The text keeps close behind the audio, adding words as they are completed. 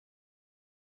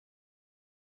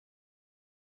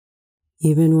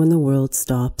Even when the world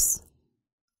stops,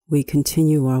 we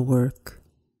continue our work,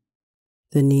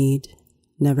 the need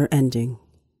never ending.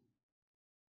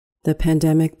 The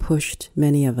pandemic pushed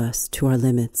many of us to our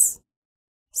limits,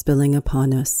 spilling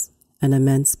upon us an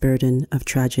immense burden of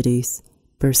tragedies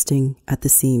bursting at the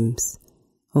seams,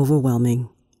 overwhelming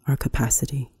our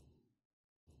capacity.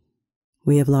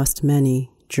 We have lost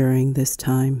many during this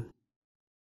time: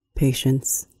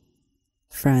 patients,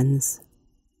 friends,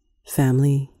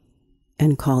 family,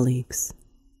 and colleagues.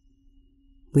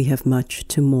 We have much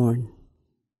to mourn.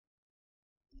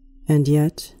 And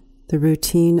yet, the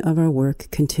routine of our work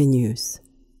continues,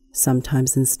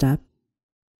 sometimes in step,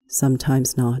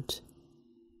 sometimes not.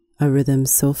 A rhythm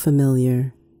so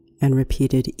familiar and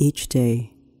repeated each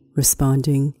day,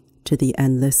 responding to the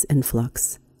endless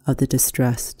influx of the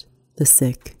distressed, the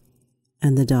sick,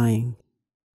 and the dying.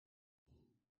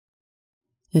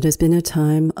 It has been a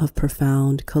time of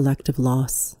profound collective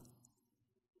loss,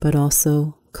 but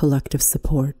also collective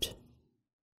support.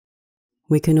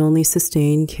 We can only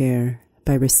sustain care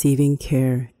by receiving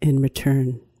care in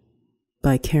return,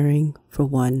 by caring for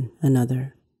one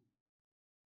another.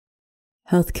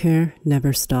 Healthcare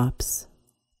never stops.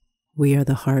 We are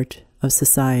the heart of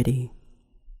society.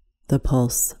 The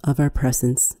pulse of our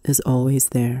presence is always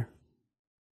there.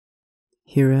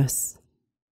 Hear us,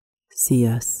 see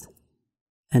us,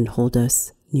 and hold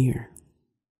us near.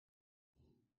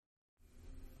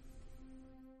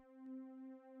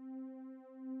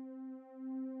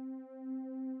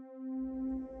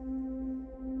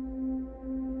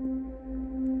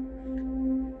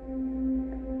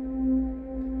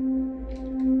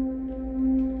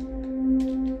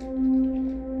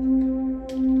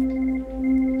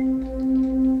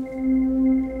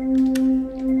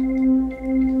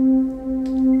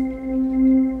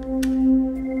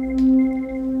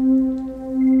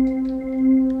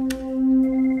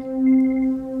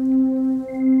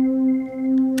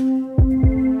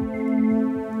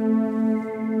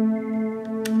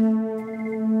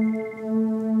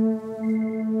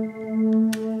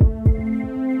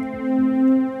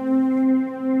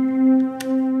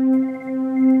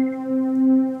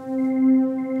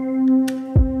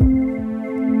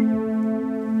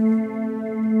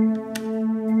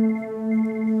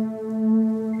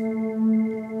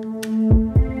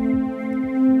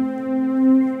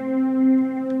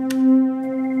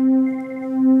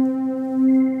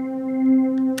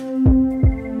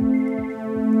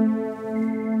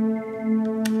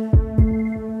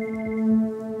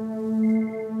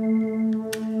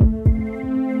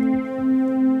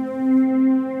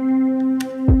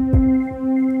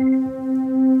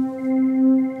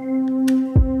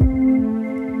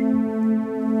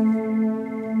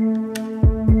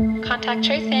 Contact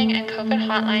Tracing and COVID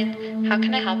Hotline. How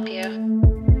can I help you?